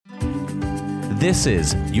This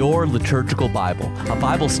is Your Liturgical Bible, a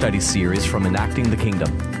Bible study series from Enacting the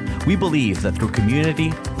Kingdom. We believe that through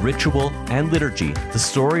community, ritual, and liturgy, the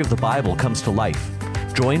story of the Bible comes to life.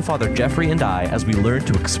 Join Father Jeffrey and I as we learn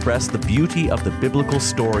to express the beauty of the biblical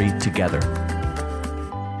story together.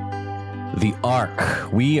 The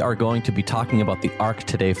Ark. We are going to be talking about the Ark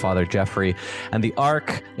today, Father Jeffrey. And the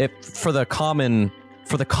Ark, for the common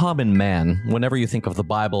man, whenever you think of the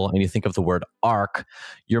Bible and you think of the word Ark,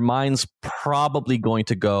 your mind's probably going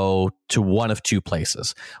to go to one of two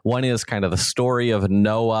places. One is kind of the story of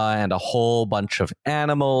Noah and a whole bunch of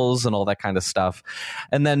animals and all that kind of stuff.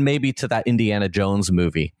 And then maybe to that Indiana Jones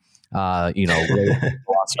movie, Lost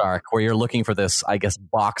Ark, where you're looking for this, I guess,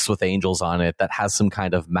 box with angels on it that has some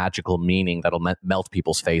kind of magical meaning that'll melt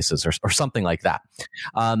people's faces or something like that.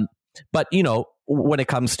 But when it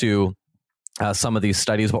comes to some of these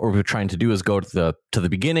studies, what we're trying to do is go to the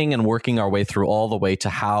beginning and working our way through all the way to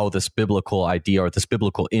how this biblical idea or this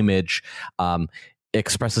biblical image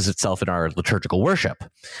expresses itself in our liturgical worship.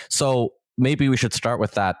 So maybe we should start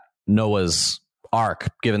with that Noah's Ark,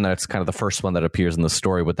 given that it's kind of the first one that appears in the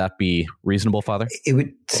story. Would that be reasonable, Father? It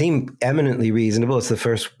would seem eminently reasonable. It's the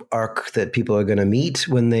first ark that people are going to meet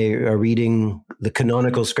when they are reading the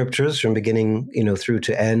canonical scriptures from beginning, through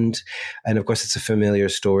to end. And of course, it's a familiar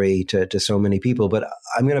story to so many people. But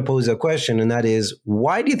I'm going to pose a question, and that is,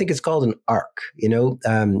 why do you think it's called an ark?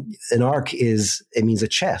 An ark it means a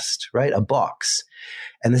chest, right? A box.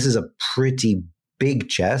 And this is a pretty big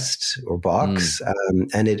chest or box,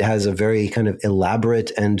 and it has a very kind of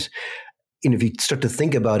elaborate and, if you start to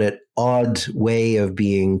think about it, odd way of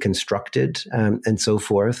being constructed, and so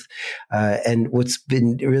forth. And what's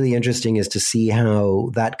been really interesting is to see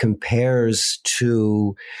how that compares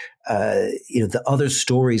to the other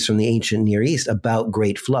stories from the ancient Near East about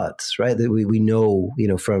great floods, right? That we know,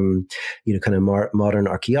 from, kind of modern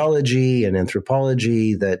archaeology and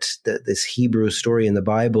anthropology that this Hebrew story in the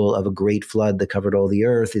Bible of a great flood that covered all the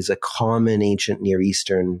earth is a common ancient Near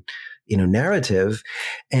Eastern narrative.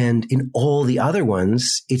 And in all the other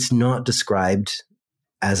ones, it's not described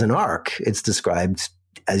as an ark. It's described,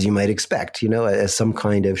 as you might expect, as some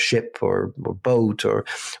kind of ship or boat or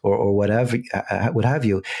whatever, what have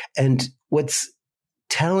you. And what's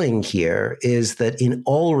telling here is that in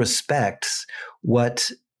all respects,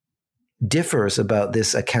 what differs about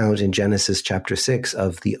this account in Genesis chapter 6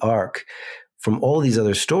 of the ark from all these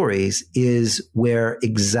other stories is where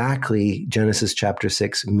exactly Genesis chapter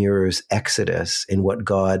 6 mirrors Exodus in what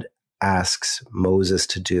God asks Moses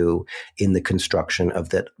to do in the construction of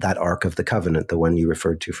that Ark of the Covenant, the one you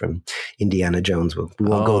referred to from Indiana Jones. We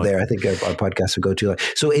won't go there. I think our podcast would go too long.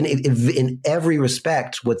 So in every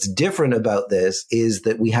respect, what's different about this is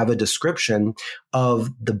that we have a description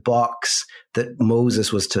of the box that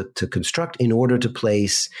Moses was to construct in order to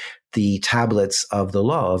place the tablets of the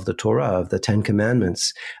law, of the Torah, of the Ten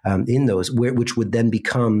Commandments in those, which would then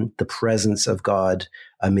become the presence of God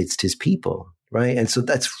amidst his people. Right. And so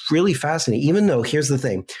that's really fascinating, even though, here's the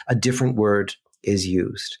thing, a different word is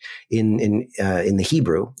used in the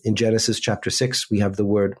Hebrew. In Genesis chapter 6, we have the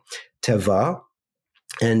word teva.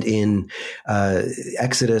 And in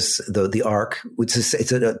Exodus, the ark, which is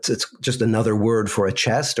it's just another word for a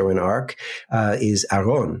chest or an ark, is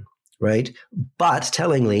aron. Right. But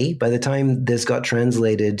tellingly, by the time this got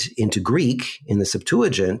translated into Greek in the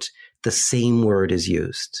Septuagint, the same word is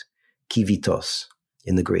used, kivitos,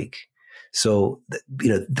 in the Greek. So,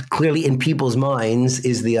 clearly in people's minds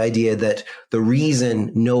is the idea that the reason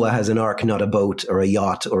Noah has an ark, not a boat or a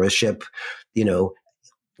yacht or a ship,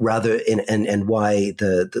 rather and why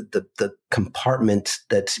the compartment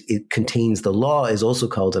that it contains the law is also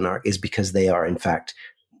called an ark is because they are, in fact,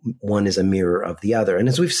 one is a mirror of the other. And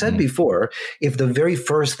as we've said before, if the very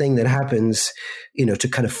first thing that happens, to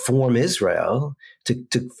kind of form Israel,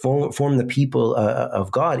 to form the people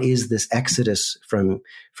of God is this exodus from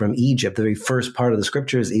Egypt. The very first part of the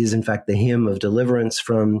scriptures is, in fact, the hymn of deliverance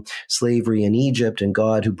from slavery in Egypt, and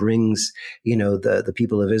God who brings, the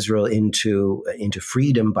people of Israel into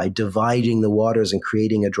freedom by dividing the waters and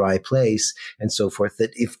creating a dry place and so forth.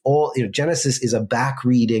 That if all, Genesis is a back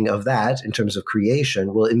reading of that in terms of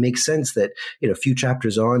creation, well, it makes sense that, a few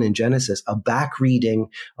chapters on in Genesis, a back reading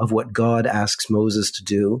of what God asks Moses to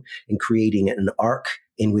do in creating an ark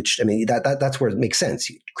in which, that's where it makes sense.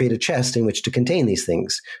 You create a chest in which to contain these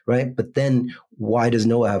things, right? But then why does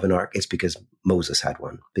Noah have an ark? It's because Moses had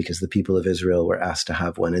one, because the people of Israel were asked to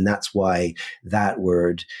have one. And that's why that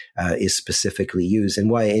word is specifically used,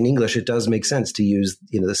 and why in English it does make sense to use,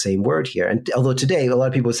 the same word here. And although today a lot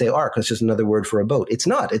of people would say ark, that's just another word for a boat. It's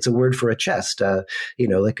not. It's a word for a chest,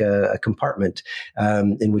 like a compartment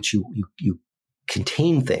in which you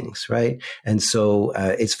contain things, right? And so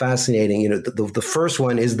it's fascinating. The first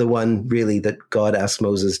one is the one really that God asked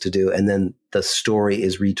Moses to do, and then the story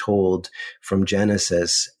is retold from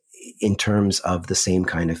Genesis in terms of the same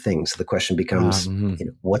kind of thing. So the question becomes,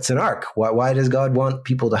 what's an ark? Why does God want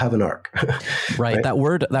people to have an ark? Right. That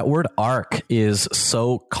word ark is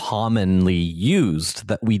so commonly used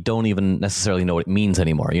that we don't even necessarily know what it means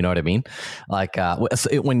anymore. You know what I mean? Like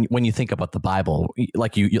when you think about the Bible,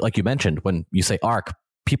 like you mentioned, when you say ark,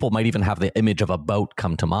 people might even have the image of a boat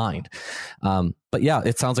come to mind. But yeah,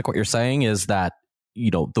 it sounds like what you're saying is that,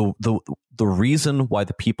 the reason why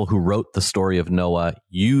the people who wrote the story of Noah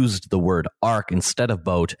used the word ark instead of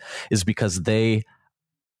boat is because they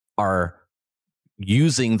are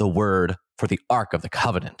using the word for the Ark of the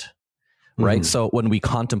Covenant, right? So when we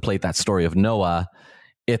contemplate that story of Noah,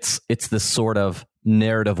 it's this sort of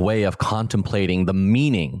narrative way of contemplating the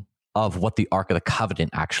meaning of what the Ark of the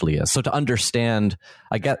Covenant actually is. So to understand,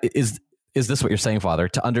 I get, is this what you're saying, Father?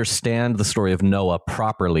 To understand the story of Noah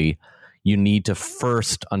properly, you need to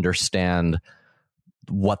first understand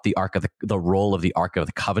what the role of the Ark of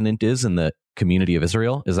the Covenant is in the community of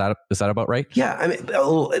Israel. Is that about right? Yeah,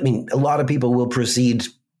 I mean, a lot of people will proceed,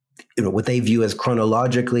 what they view as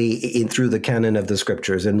chronologically through the canon of the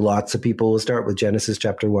scriptures, and lots of people will start with Genesis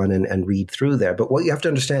chapter 1 and read through there. But what you have to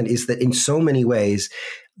understand is that in so many ways,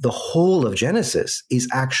 the whole of Genesis is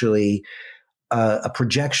actually a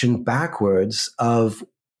projection backwards of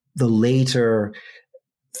the later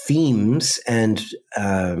themes and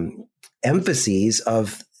emphases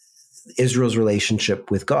of Israel's relationship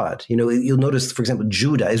with God. You'll notice, for example,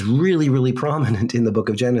 Judah is really, really prominent in the book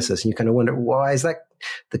of Genesis. And you kind of wonder, why is that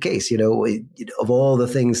the case? Of all the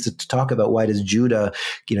things to talk about, why does Judah,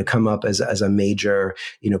 come up as a major,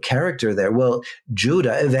 character there? Well,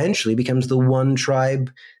 Judah eventually becomes the one tribe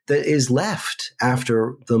that is left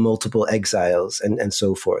after the multiple exiles and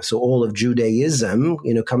so forth. So all of Judaism,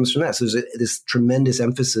 comes from that. So there's this tremendous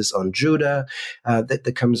emphasis on Judah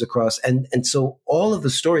that comes across. And so all of the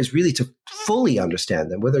stories, really, to fully understand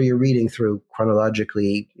them, whether you're reading through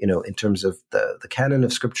chronologically, in terms of the canon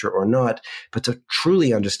of scripture or not, but to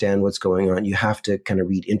truly understand what's going on, you have to kind of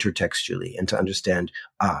read intertextually and to understand,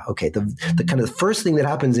 okay, the kind of the first thing that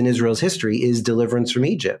happens in Israel's history is deliverance from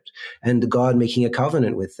Egypt and God making a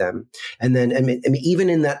covenant with them. And then, I mean, even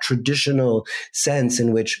in that traditional sense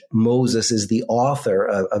in which Moses is the author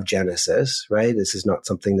of Genesis, right? This is not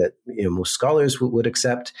something that, most scholars would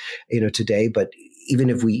accept, today, but even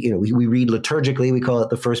if we read liturgically, we call it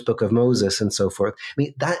the first book of Moses and so forth. I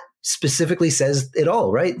mean, that specifically says it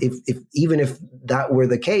all, right? Even if that were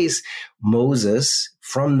the case, Moses,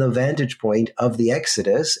 from the vantage point of the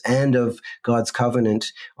Exodus and of God's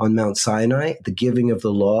covenant on Mount Sinai, the giving of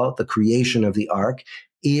the law, the creation of the ark,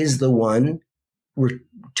 is the one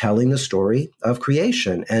telling the story of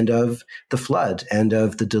creation and of the flood and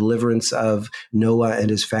of the deliverance of Noah and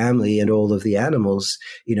his family and all of the animals,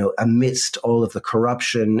 amidst all of the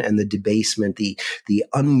corruption and the debasement, the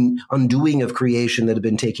undoing of creation that had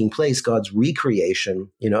been taking place, God's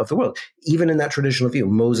recreation, of the world. Even in that traditional view,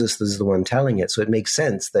 Moses is the one telling it. So it makes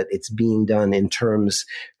sense that it's being done in terms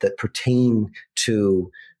that pertain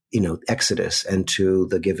to Exodus and to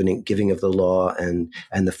the giving of the law and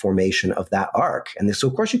the formation of that ark. And so,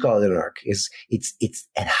 of course, you call it an ark. It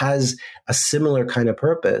has a similar kind of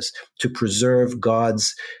purpose to preserve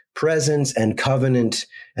God's presence and covenant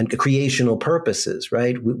and creational purposes,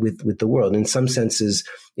 right, with the world. In some senses,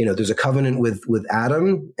 there's a covenant with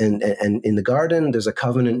Adam and in the garden. There's a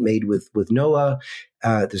covenant made with Noah.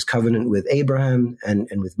 There's covenant with Abraham and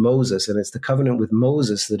with Moses, and it's the covenant with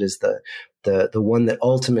Moses that is the one that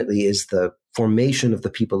ultimately is the formation of the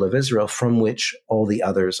people of Israel, from which all the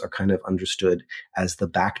others are kind of understood as the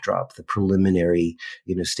backdrop, the preliminary,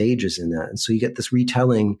 stages in that. And so you get this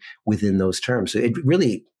retelling within those terms. So it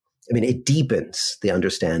really, it deepens the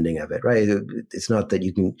understanding of it, right? It's not that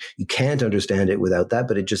you can't understand it without that,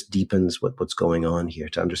 but it just deepens what's going on here.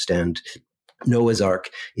 To understand Noah's Ark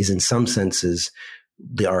is in some senses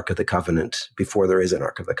the Ark of the Covenant before there is an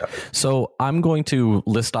Ark of the Covenant. So I'm going to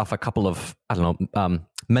list off a couple of,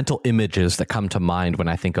 mental images that come to mind when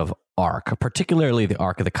I think of Ark, particularly the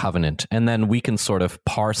Ark of the Covenant. And then we can sort of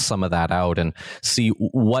parse some of that out and see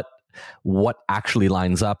what actually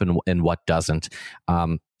lines up and what doesn't.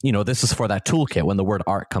 This is for that toolkit. When the word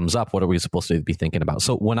ark comes up, what are we supposed to be thinking about?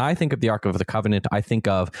 So when I think of the Ark of the Covenant, I think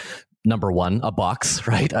of, number one, a box,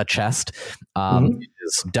 right? A chest. It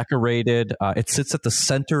is decorated. It sits at the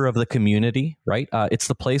center of the community, right? It's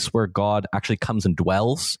the place where God actually comes and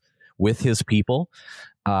dwells with his people.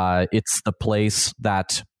 It's the place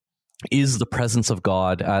that is the presence of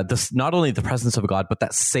God, this not only the presence of God, but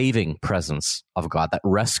that saving presence of God, that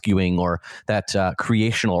rescuing or that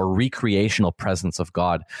creational or recreational presence of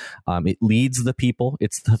God. It leads the people.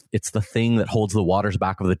 It's the thing that holds the waters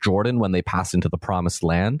back of the Jordan when they pass into the promised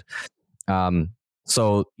land.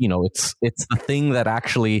 So, it's the thing that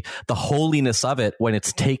actually, the holiness of it, when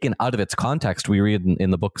it's taken out of its context, we read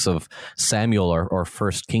in the books of Samuel or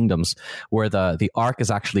First Kingdoms, where the ark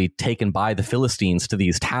is actually taken by the Philistines to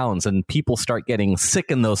these towns, and people start getting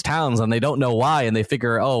sick in those towns, and they don't know why, and they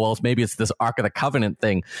figure, oh, well, maybe it's this Ark of the Covenant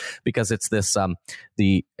thing, because it's this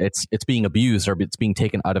it's being abused, or it's being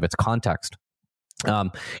taken out of its context.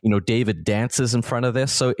 David dances in front of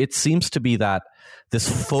this. So it seems to be that this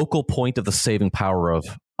focal point of the saving power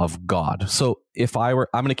of God. So I'm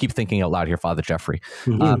going to keep thinking out loud here, Father Jeffrey.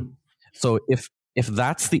 Mm-hmm. So if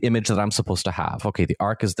that's the image that I'm supposed to have, okay, the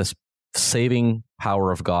ark is this saving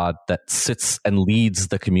power of God that sits and leads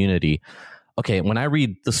the community. Okay, when I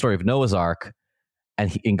read the story of Noah's ark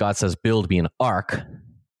and God says, build me an ark,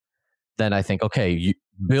 then I think, okay,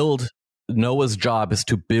 Noah's job is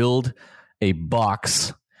to build a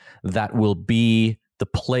box that will be the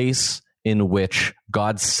place in which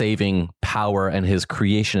God's saving power and his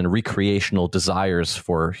creation and recreational desires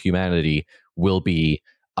for humanity will be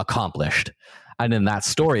accomplished. And in that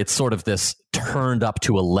story, it's sort of this turned up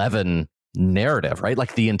to 11 narrative, right?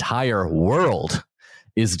 Like the entire world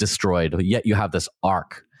is destroyed, but yet you have this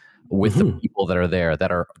ark with the people that are there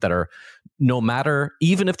that are no matter,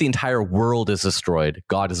 even if the entire world is destroyed,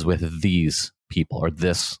 God is with these people or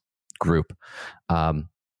this group.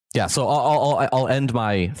 So I'll end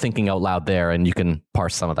my thinking out loud there, and you can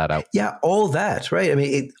parse some of that out. Yeah, all that, right? I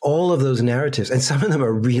mean, all of those narratives, and some of them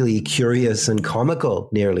are really curious and comical,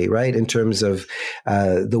 nearly, right? In terms of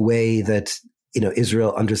the way that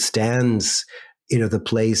Israel understands the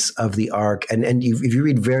place of the ark, and if you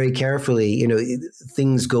read very carefully,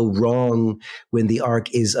 things go wrong when the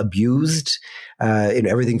ark is abused.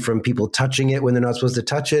 Everything from people touching it when they're not supposed to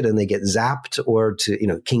touch it, and they get zapped, or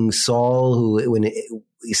to King Saul, who when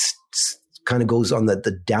he kind of goes on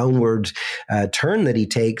the downward turn that he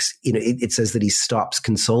takes, it says that he stops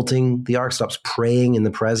consulting the ark, stops praying in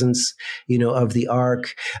the presence, of the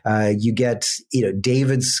ark. You get,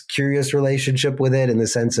 David's curious relationship with it, in the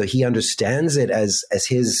sense that he understands it as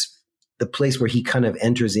the place where he kind of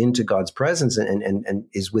enters into God's presence and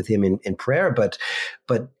is with him in prayer. But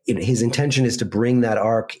his intention is to bring that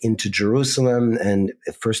ark into Jerusalem, and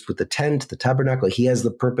first with the tent, the tabernacle. He has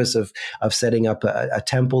the purpose of setting up a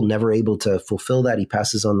temple, never able to fulfill that. He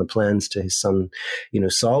passes on the plans to his son,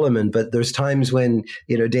 Solomon. But there's times when,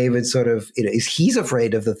 David sort of, he's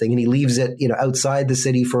afraid of the thing, and he leaves it, outside the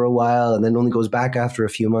city for a while, and then only goes back after a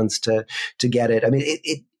few months to get it. I mean,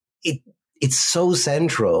 it's so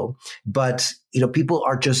central, but people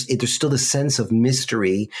are there's still this sense of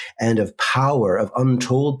mystery and of power, of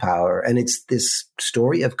untold power. And it's this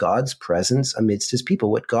story of God's presence amidst his people.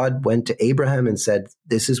 What God went to Abraham and said,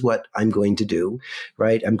 this is what I'm going to do,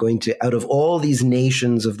 right? I'm going to, out of all these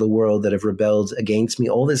nations of the world that have rebelled against me,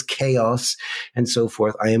 all this chaos and so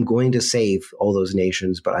forth, I am going to save all those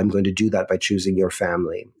nations, but I'm going to do that by choosing your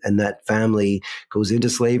family. And that family goes into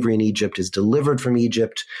slavery in Egypt, is delivered from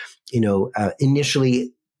Egypt,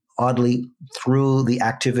 initially, oddly, through the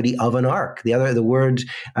activity of an ark. The word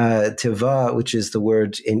teva, which is the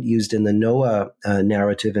word used in the Noah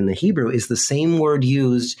narrative in the Hebrew, is the same word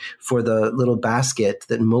used for the little basket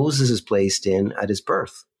that Moses is placed in at his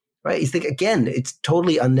birth. Right? You think, again, it's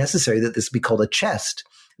totally unnecessary that this be called a chest.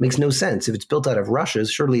 It makes no sense. If it's built out of rushes,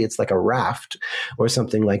 surely it's like a raft or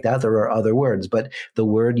something like that. There are other words, but the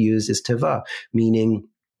word used is teva, meaning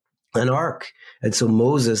an ark. And so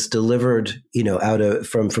Moses, delivered,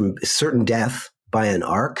 from certain death by an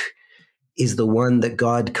ark, is the one that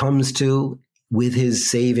God comes to with his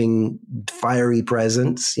saving fiery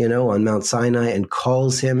presence, on Mount Sinai, and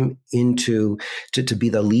calls him into to be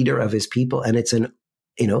the leader of his people. And it's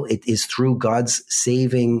it is through God's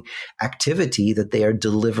saving activity that they are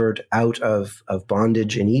delivered out of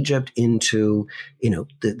bondage in Egypt into,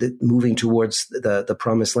 the moving towards the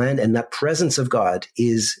promised land. And that presence of God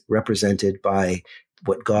is represented by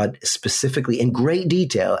what God specifically, in great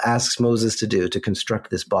detail, asks Moses to do, to construct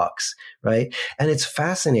this box, right? And it's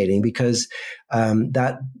fascinating because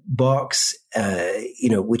that box,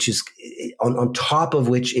 which is on top of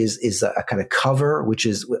which is a kind of cover, which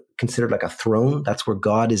is considered like a throne. That's where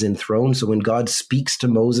God is enthroned. So when God speaks to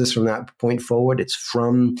Moses from that point forward, it's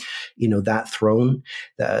from, that throne,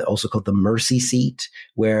 also called the mercy seat,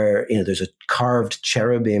 where, there's a carved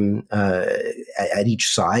cherubim at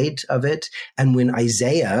each side of it. And when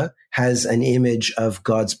Isaiah has an image of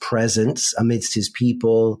God's presence amidst his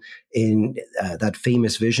people in that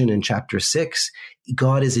famous vision in chapter 6,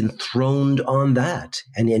 God is enthroned on that,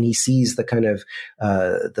 and he sees the kind of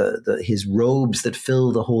his robes that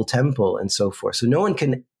fill the whole temple and so forth. So no one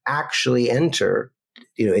can actually enter,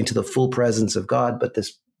 into the full presence of God, but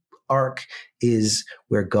this ark is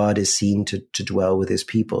where God is seen to dwell with his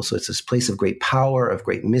people. So it's this place of great power, of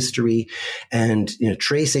great mystery. And,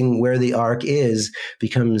 tracing where the ark is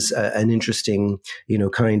becomes an interesting,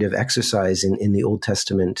 kind of exercise in the Old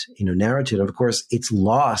Testament, narrative. And of course, it's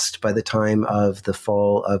lost by the time of the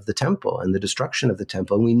fall of the temple and the destruction of the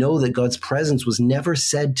temple. And we know that God's presence was never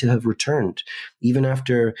said to have returned. Even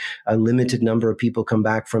after a limited number of people come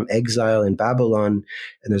back from exile in Babylon,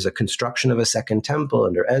 and there's a construction of a second temple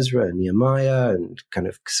under Ezra and Nehemiah and kind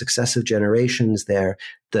of successive generations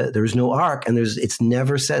there's no ark, and it's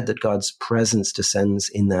never said that God's presence descends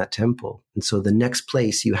in that temple. And so the next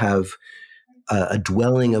place you have a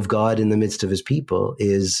dwelling of God in the midst of his people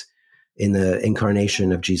is in the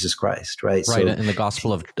incarnation of Jesus Christ, right? Right. So, in the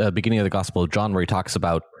gospel of beginning of the Gospel of John, where he talks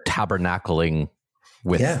about tabernacling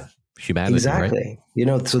with humanity. Exactly.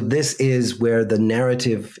 Right? So this is where the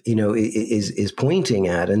narrative, is pointing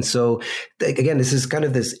at. And so again, this is kind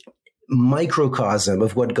of this microcosm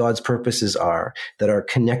of what God's purposes are that are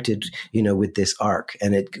connected, with this ark.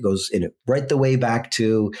 And it goes right the way back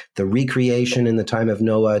to the recreation in the time of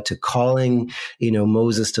Noah, to calling,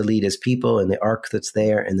 Moses to lead his people, and the ark that's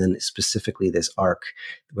there. And then specifically this ark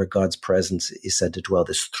where God's presence is said to dwell,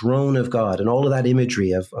 this throne of God, and all of that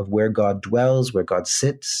imagery of where God dwells, where God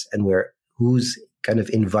sits, and who's kind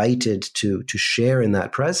of invited to share in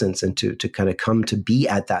that presence and to kind of come to be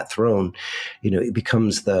at that throne. It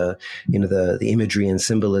becomes the imagery and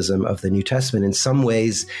symbolism of the New Testament. In some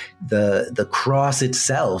ways, the cross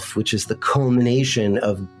itself, which is the culmination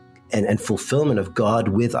of and fulfillment of God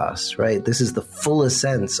with us, right? This is the fullest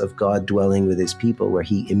sense of God dwelling with his people, where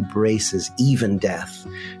he embraces even death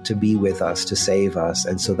to be with us, to save us.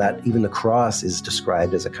 And so that even the cross is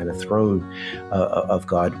described as a kind of throne of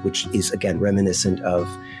God, which is, again, reminiscent of,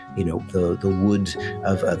 the wood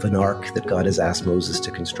of an ark that God has asked Moses to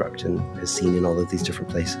construct and has seen in all of these different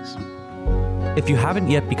places. If you haven't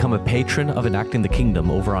yet become a patron of Enacting the Kingdom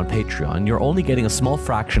over on Patreon, you're only getting a small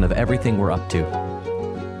fraction of everything we're up to.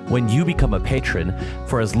 When you become a patron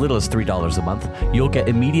for as little as $3 a month, you'll get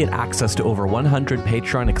immediate access to over 100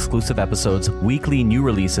 Patreon exclusive episodes, weekly new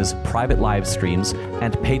releases, private live streams,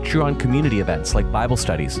 and Patreon community events like Bible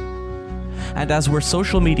studies. And as we're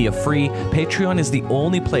social media free, Patreon is the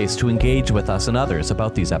only place to engage with us and others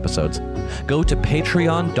about these episodes. Go to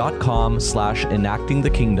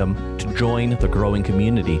patreon.com/enactingthekingdom to join the growing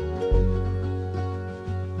community.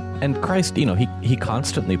 And Christ, he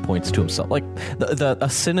constantly points to himself. Like a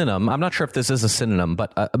synonym, I'm not sure if this is a synonym,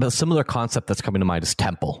 but a similar concept that's coming to mind is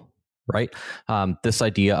temple, right? This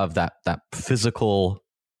idea of that physical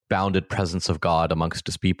bounded presence of God amongst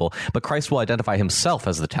his people. But Christ will identify himself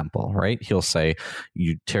as the temple, right? He'll say,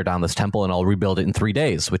 you tear down this temple and I'll rebuild it in 3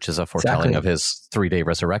 days, which is a foretelling of his 3-day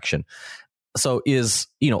resurrection. So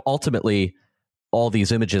ultimately, all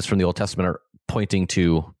these images from the Old Testament are pointing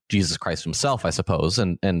to Jesus Christ himself, I suppose.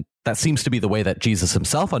 And that seems to be the way that Jesus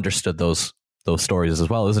himself understood those stories as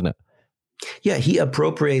well, isn't it? Yeah, he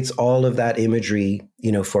appropriates all of that imagery,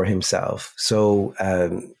 for himself. So,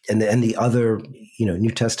 and the other,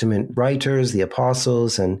 New Testament writers, the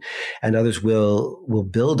apostles and others will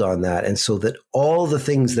build on that. And so that all the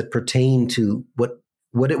things that pertain to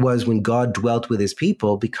what it was when God dwelt with his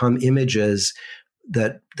people become images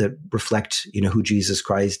that reflect, who Jesus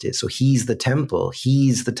Christ is. So he's the temple,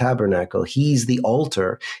 he's the tabernacle, he's the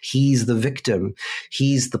altar, he's the victim,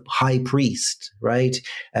 he's the high priest, right?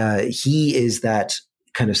 He is that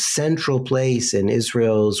kind of central place in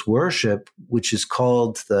Israel's worship, which is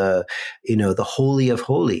called the Holy of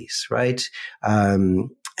Holies, right?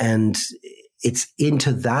 And it's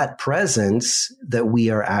into that presence that we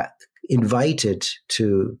are invited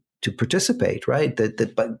to participate, right?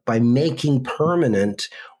 That by making permanent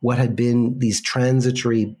what had been these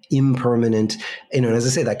transitory, impermanent, as I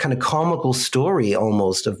say, that kind of comical story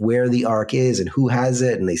almost of where the ark is and who has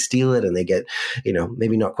it, and they steal it and they get,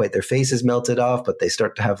 maybe not quite their faces melted off, but they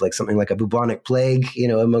start to have like something like a bubonic plague,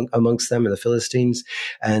 amongst them and the Philistines.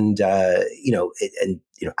 And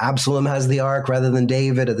Absalom has the ark rather than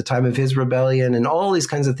David at the time of his rebellion, and all these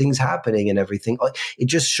kinds of things happening and everything. It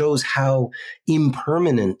just shows how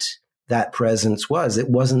impermanent that presence was. It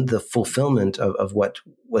wasn't the fulfillment of what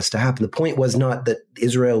was to happen. The point was not that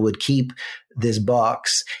Israel would keep this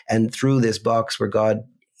box, and through this box where God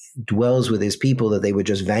dwells with his people, that they would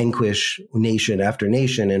just vanquish nation after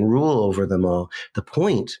nation and rule over them all. The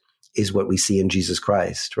point is what we see in Jesus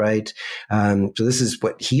Christ, right? So this is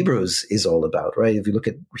what Hebrews is all about, right? If you look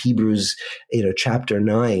at Hebrews, chapter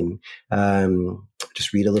 9,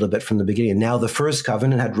 just read a little bit from the beginning. Now the first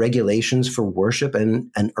covenant had regulations for worship and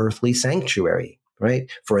an earthly sanctuary, right?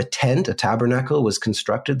 For a tent, a tabernacle was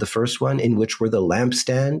constructed, the first one, in which were the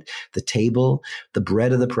lampstand, the table, the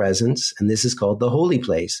bread of the presence, and this is called the holy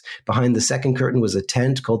place. Behind the second curtain was a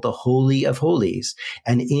tent called the Holy of Holies,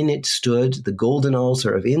 and in it stood the golden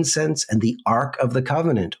altar of incense and the Ark of the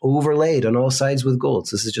Covenant, overlaid on all sides with gold.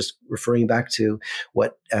 So this is just referring back to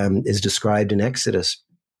what is described in Exodus,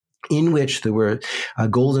 in which there were a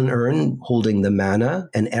golden urn holding the manna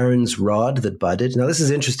and Aaron's rod that budded. Now, this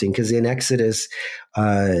is interesting because in Exodus,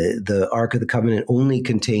 the Ark of the Covenant only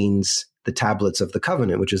contains the tablets of the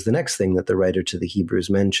covenant, which is the next thing that the writer to the Hebrews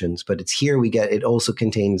mentions. But it's here it also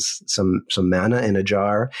contains some manna in a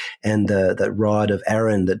jar and that rod of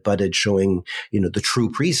Aaron that budded, showing, the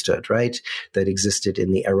true priesthood, right, that existed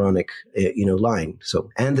in the Aaronic, line. So,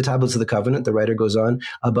 and the tablets of the covenant, the writer goes on,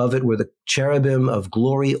 above it were the cherubim of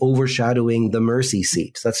glory overshadowing the mercy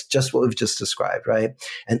seat. So that's just what we've just described, right?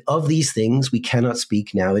 And of these things, we cannot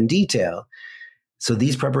speak now in detail. So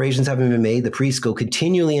these preparations having been made, the priests go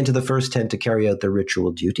continually into the first tent to carry out their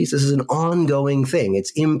ritual duties. This is an ongoing thing.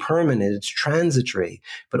 It's impermanent. It's transitory.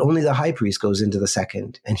 But only the high priest goes into the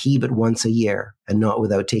second, and he but once a year, and not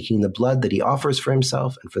without taking the blood that he offers for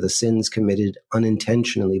himself and for the sins committed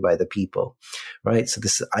unintentionally by the people. Right? So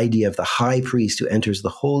this idea of the high priest who enters the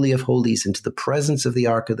Holy of Holies into the presence of the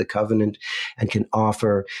Ark of the Covenant and can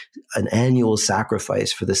offer an annual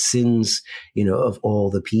sacrifice for the sins, of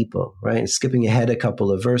all the people. Right? And skipping ahead a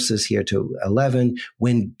couple of verses here to 11,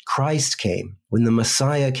 when Christ came, when the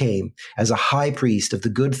Messiah came as a high priest of the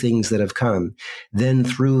good things that have come, then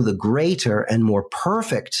through the greater and more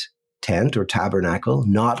perfect tent or tabernacle,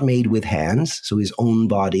 not made with hands, so his own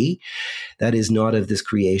body, that is not of this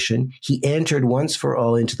creation, he entered once for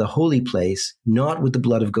all into the holy place, not with the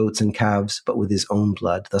blood of goats and calves, but with his own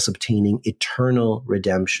blood, thus obtaining eternal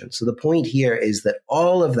redemption. So the point here is that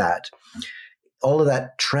all of that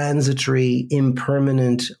transitory,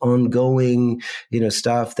 impermanent, ongoing,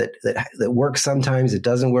 stuff that works sometimes, it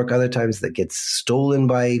doesn't work other times, that gets stolen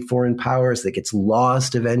by foreign powers, that gets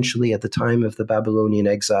lost eventually at the time of the Babylonian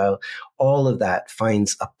exile, all of that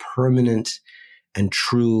finds a permanent and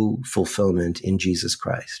true fulfillment in Jesus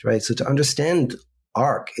Christ, right? So to understand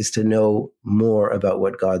Ark is to know more about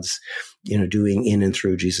what God's, doing in and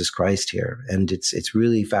through Jesus Christ here. And it's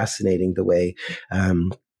really fascinating the way,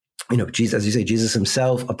 Jesus, as you say, Jesus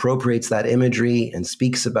himself appropriates that imagery and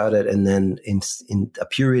speaks about it. And then in a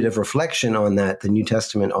period of reflection on that, the New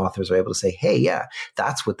Testament authors are able to say, hey, yeah,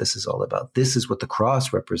 that's what this is all about. This is what the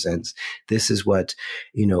cross represents. This is what,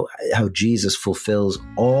 how Jesus fulfills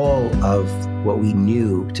all of what we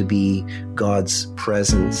knew to be God's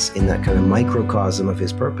presence in that kind of microcosm of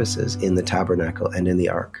his purposes in the tabernacle and in the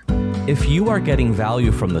ark. If you are getting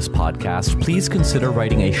value from this podcast, please consider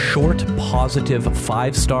writing a short, positive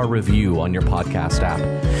 5-star review on your podcast app.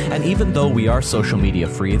 And even though we are social media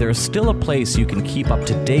free, there's still a place you can keep up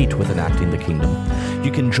to date with Enacting the Kingdom.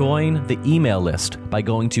 You can join the email list by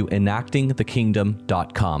going to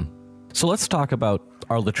enactingthekingdom.com. So let's talk about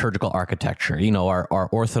our liturgical architecture, our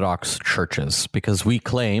Orthodox churches, because we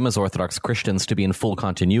claim as Orthodox Christians to be in full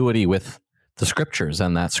continuity with the scriptures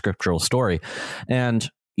and that scriptural story. And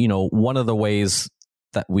one of the ways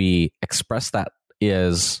that we express that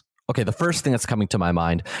is, the first thing that's coming to my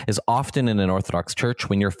mind is often in an Orthodox church,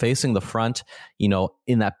 when you're facing the front, in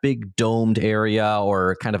that big domed area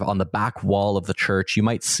or kind of on the back wall of the church, you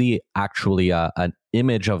might see actually an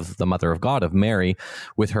image of the Mother of God, of Mary,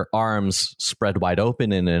 with her arms spread wide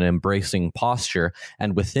open in an embracing posture.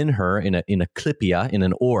 And within her, in a clipia, in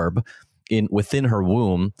an orb, within her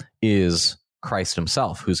womb is Christ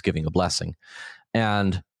himself, who's giving a blessing.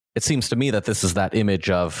 And it seems to me that this is that image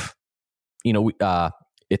of,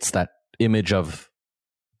 it's that image of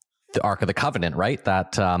the Ark of the Covenant, right?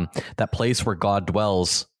 That place where God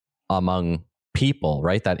dwells among people,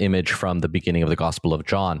 right? That image from the beginning of the Gospel of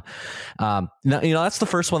John. Now, that's the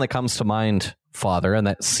first one that comes to mind, Father, and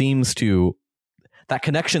that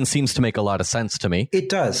connection seems to make a lot of sense to me. It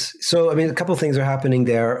does. So, a couple of things are happening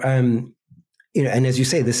there. And as you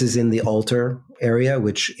say, this is in the altar area,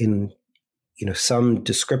 which in some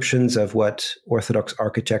descriptions of what Orthodox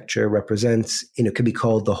architecture represents, could be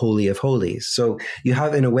called the Holy of Holies. So you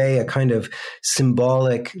have, in a way, a kind of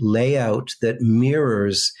symbolic layout that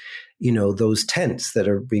mirrors, those tents that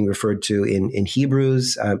are being referred to in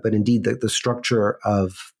Hebrews, but indeed the structure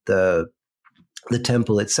of the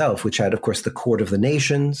temple itself, which had, of course, the court of the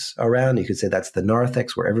nations around. You could say that's the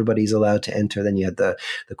narthex, where everybody's allowed to enter. Then you had the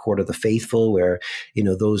court of the faithful, where,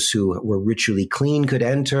 those who were ritually clean could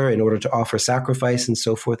enter in order to offer sacrifice and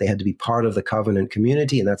so forth. They had to be part of the covenant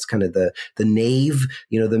community. And that's kind of the nave,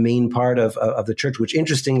 the main part of the church, which,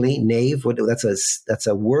 interestingly, nave, that's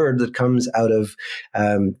a word that comes out of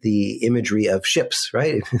the imagery of ships,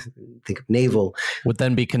 right? Think of naval. Would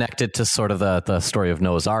then be connected to sort of the story of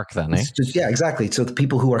Noah's Ark then, eh? Yeah, exactly. So the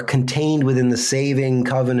people who are contained within the saving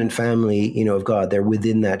covenant family, of God, they're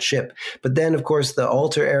within that ship. But then, of course, the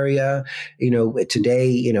altar area,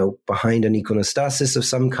 today, behind an iconostasis of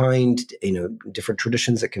some kind, different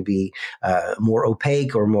traditions that can be more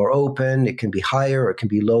opaque or more open. It can be higher or it can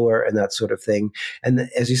be lower and that sort of thing. And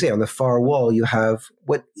as you say, on the far wall, you have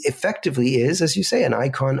what effectively is, as you say, an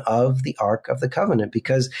icon of the Ark of the Covenant,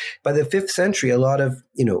 because by the 5th century, a lot of,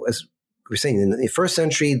 as we're saying, in the 1st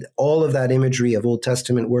century, all of that imagery of Old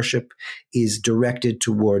Testament worship is directed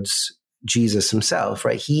towards Jesus himself,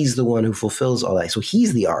 right? He's the one who fulfills all that. So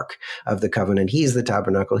he's the Ark of the Covenant. He's the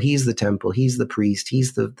tabernacle. He's the temple. He's the priest.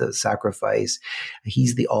 He's the sacrifice.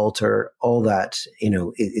 He's the altar. All that,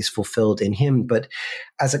 is fulfilled in him. But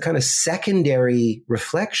as a kind of secondary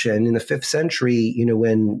reflection in the 5th century,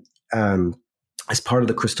 when as part of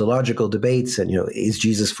the Christological debates, and is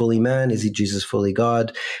Jesus fully man? Is he Jesus fully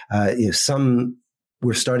God? Some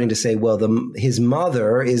were starting to say, well, his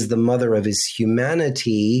mother is the mother of his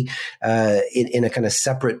humanity in a kind of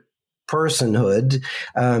separate personhood,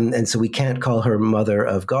 and so we can't call her mother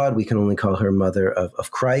of God. We can only call her mother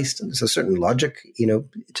of Christ. And there's a certain logic,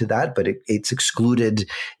 to that, but it's excluded,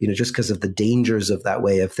 just because of the dangers of that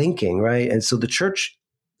way of thinking, right? And so the church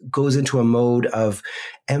goes into a mode of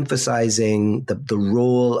emphasizing the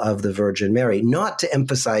role of the Virgin Mary, not to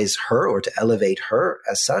emphasize her or to elevate her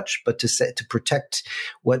as such, but to protect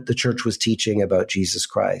what the church was teaching about Jesus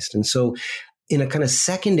Christ. And so in a kind of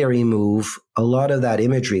secondary move, a lot of that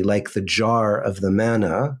imagery, like the jar of the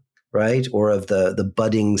manna, right, or of the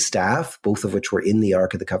budding staff, both of which were in the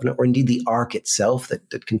Ark of the Covenant, or indeed the Ark itself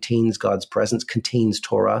that contains God's presence, contains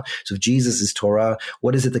Torah. So if Jesus is Torah,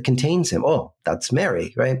 what is it that contains him? Oh, that's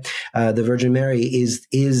Mary, right? The Virgin Mary is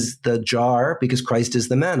the jar because Christ is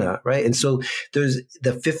the manna, right? And so there's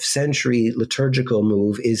the 5th century liturgical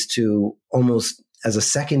move is to almost, as a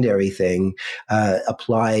secondary thing,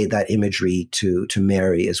 apply that imagery to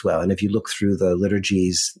Mary as well. And if you look through the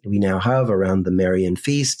liturgies we now have around the Marian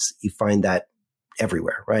feasts, you find that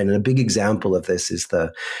everywhere, right? And a big example of this is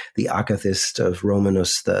the Akathist of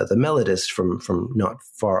Romanus, the Melodist from not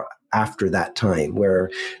far after that time,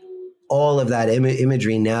 where all of that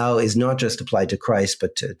imagery now is not just applied to Christ,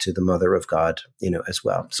 but to the Mother of God, as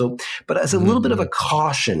well. So, but as a little bit of a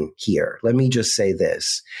caution here, let me just say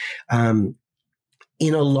this.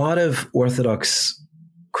 In a lot of Orthodox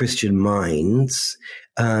Christian minds,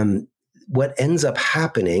 what ends up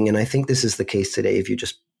happening, and I think this is the case today, if you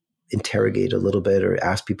just interrogate a little bit or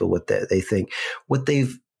ask people what they think, what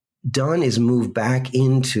they've done is move back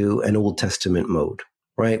into an Old Testament mode,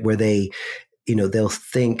 right? Where they'll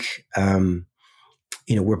think,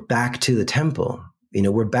 we're back to the temple.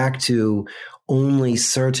 We're back to only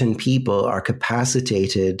certain people are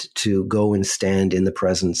capacitated to go and stand in the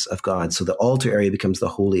presence of God. So the altar area becomes the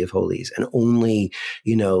Holy of Holies, and only,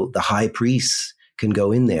 the high priests can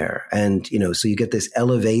go in there. And, so you get this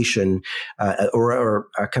elevation or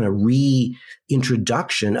a kind of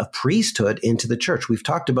reintroduction of priesthood into the church. We've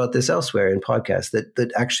talked about this elsewhere in podcasts,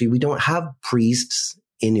 that actually we don't have priests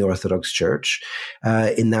in the Orthodox Church,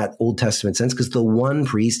 in that Old Testament sense, because the one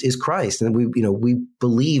priest is Christ, and we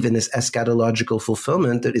believe in this eschatological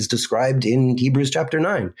fulfillment that is described in Hebrews chapter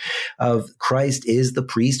 9, of Christ is the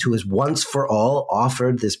priest who has once for all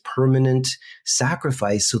offered this permanent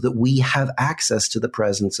sacrifice, so that we have access to the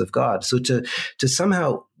presence of God. So to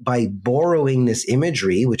somehow, by borrowing this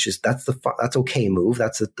imagery, that's okay move,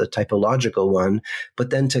 that's the typological one,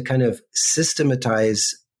 but then to kind of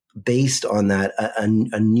systematize based on that,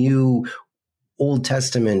 a new Old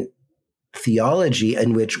Testament theology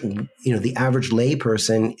in which, the average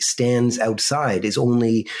layperson stands outside, is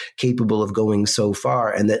only capable of going so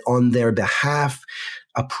far, and that on their behalf,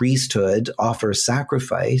 a priesthood offers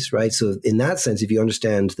sacrifice, right? So in that sense, if you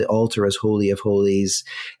understand the altar as Holy of Holies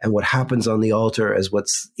and what happens on the altar as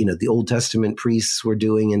what's, the Old Testament priests were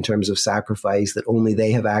doing in terms of sacrifice, that only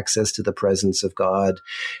they have access to the presence of God,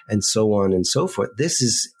 and so on and so forth.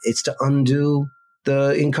 It's to undo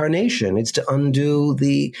the incarnation. It's to undo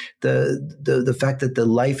the fact that the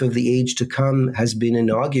life of the age to come has been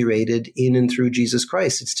inaugurated in and through Jesus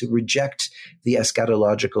Christ. It's to reject the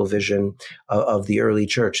eschatological vision of the early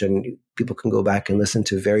church. And people can go back and listen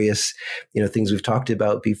to various, things we've talked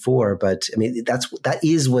about before. But I mean, that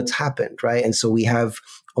is what's happened, right? And so we have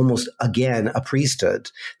almost again a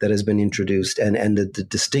priesthood that has been introduced, and the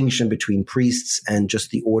distinction between priests and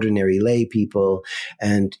just the ordinary lay people,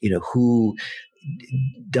 and who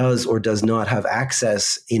does or does not have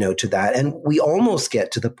access, to that. And we almost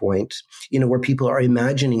get to the point, where people are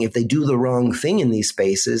imagining if they do the wrong thing in these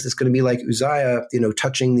spaces, it's going to be like Uzziah,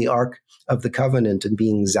 touching the Ark of the Covenant and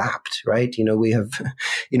being zapped, right? We have,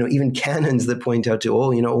 even canons that point out to,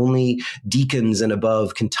 only deacons and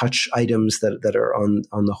above can touch items that are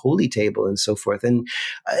on the holy table and so forth. And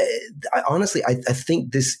honestly, I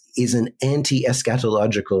think this is an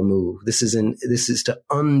anti-eschatological move. This is to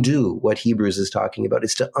undo what Hebrews is talking about.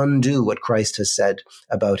 It's to undo what Christ has said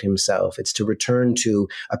about himself. It's to return to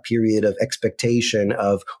a period of expectation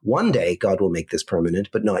of one day God will make this permanent,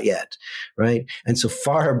 but not yet, right? And so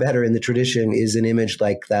far better in the tradition is an image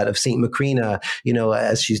like that of Saint Macrina,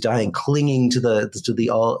 as she's dying, clinging to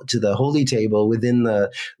the holy table within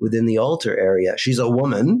the altar area. She's a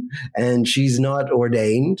woman and she's not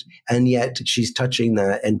ordained, and yet she's touching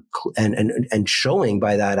that and showing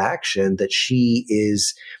by that action that she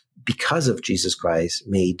is, because of Jesus Christ,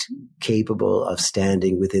 made capable of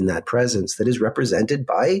standing within that presence that is represented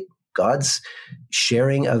by God's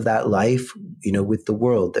sharing of that life, with the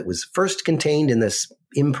world that was first contained in this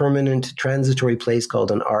impermanent transitory place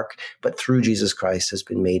called an ark, but through Jesus Christ has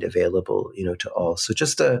been made available, to all. So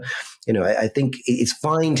just I think it's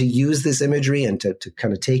fine to use this imagery and to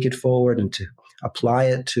kind of take it forward and to apply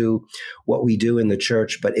it to what we do in the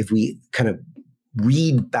church. But if we kind of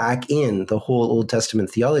read back in the whole Old Testament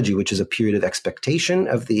theology, which is a period of expectation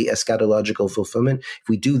of the eschatological fulfillment, if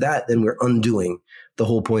we do that, then we're undoing the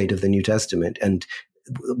whole point of the New Testament, and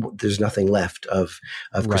there's nothing left of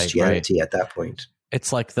Christianity at that point.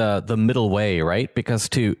 It's like the middle way, right? Because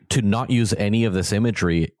to not use any of this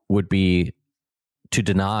imagery would be to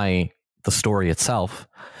deny the story itself,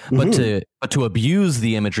 but to abuse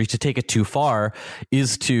the imagery, to take it too far,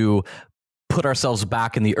 is to put ourselves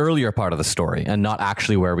back in the earlier part of the story and not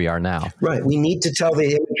actually where we are now. Right. We need to tell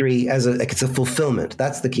the imagery as it's a fulfillment.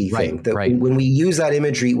 That's the key thing. When we use that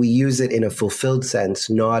imagery, we use it in a fulfilled sense,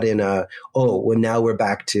 not in now we're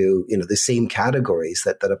back to, the same categories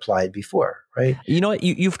that applied before. Right. You know what?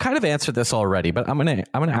 You've kind of answered this already, but I'm gonna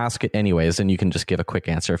ask it anyways, and you can just give a quick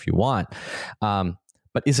answer if you want.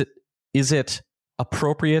 But is it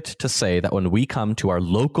appropriate to say that when we come to our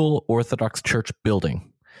local Orthodox church building,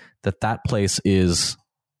 that place is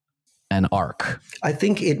an ark? I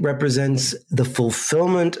think it represents the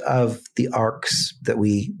fulfillment of the arks that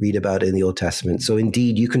we read about in the Old Testament. So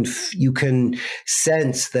indeed, you can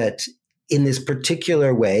sense that in this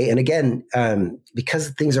particular way, and again, because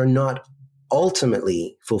things are not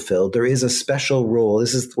ultimately fulfilled, there is a special role.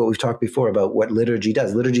 This is what we've talked before about what liturgy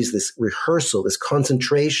does. Liturgy is this rehearsal, this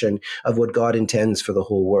concentration of what God intends for the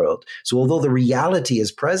whole world. So although the reality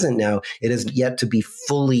is present now, it is yet to be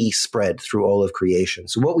fully spread through all of creation.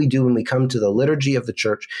 So what we do when we come to the liturgy of the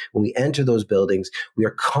church, when we enter those buildings, we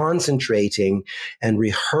are concentrating and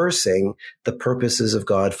rehearsing the purposes of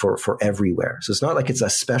God for everywhere. So it's not like it's a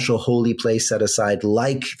special holy place set aside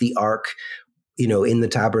like the ark, in the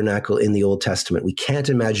tabernacle in the Old Testament. We can't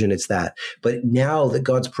imagine it's that. But now that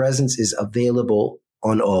God's presence is available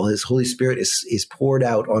on all, his Holy Spirit is poured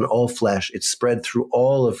out on all flesh, it's spread through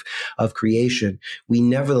all of creation, we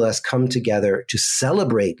nevertheless come together to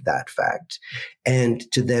celebrate that fact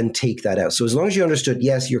and to then take that out. So as long as you understood,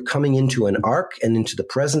 yes, you're coming into an ark and into the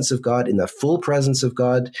presence of God, in the full presence of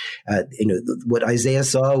God, what Isaiah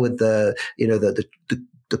saw with the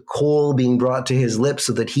coal being brought to his lips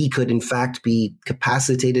so that he could in fact be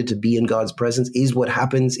capacitated to be in God's presence is what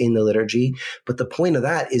happens in the liturgy. But the point of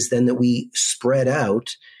that is then that we spread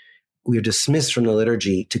out, we are dismissed from the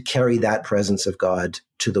liturgy to carry that presence of God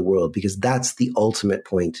to the world, because that's the ultimate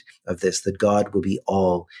point of this, that God will be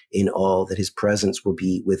all in all, that his presence will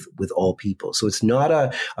be with all people. So it's not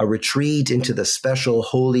a retreat into the special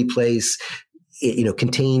holy place,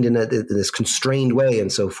 contained in this constrained way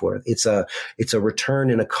and so forth. It's a return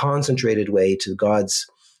in a concentrated way to God's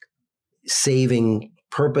saving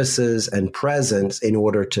purposes and presence in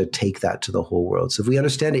order to take that to the whole world. So if we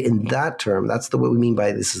understand it in that term, that's what we mean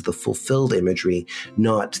by this is the fulfilled imagery,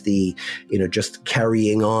 not the, just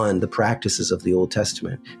carrying on the practices of the Old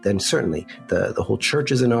Testament. Then certainly the whole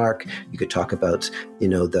church is an ark. You could talk about,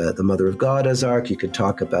 the Mother of God as ark. You could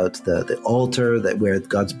talk about the altar where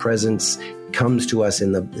God's presence comes to us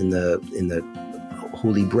in the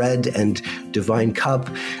holy bread and divine cup.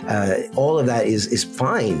 All of that is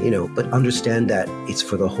fine, but understand that it's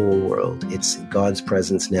for the whole world. It's God's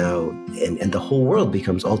presence now, and the whole world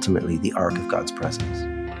becomes ultimately the ark of God's presence.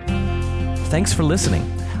 Thanks for listening.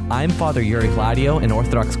 I'm Father Yuri Gladio, an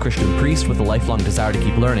Orthodox Christian priest with a lifelong desire to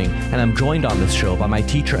keep learning, and I'm joined on this show by my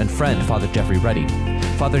teacher and friend, Father Jeffrey Reddy.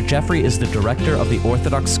 Father Jeffrey is the director of the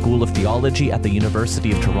Orthodox School of Theology at the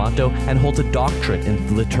University of Toronto and holds a doctorate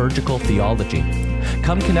in liturgical theology.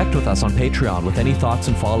 Come connect with us on Patreon with any thoughts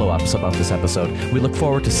and follow-ups about this episode. We look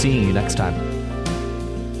forward to seeing you next time.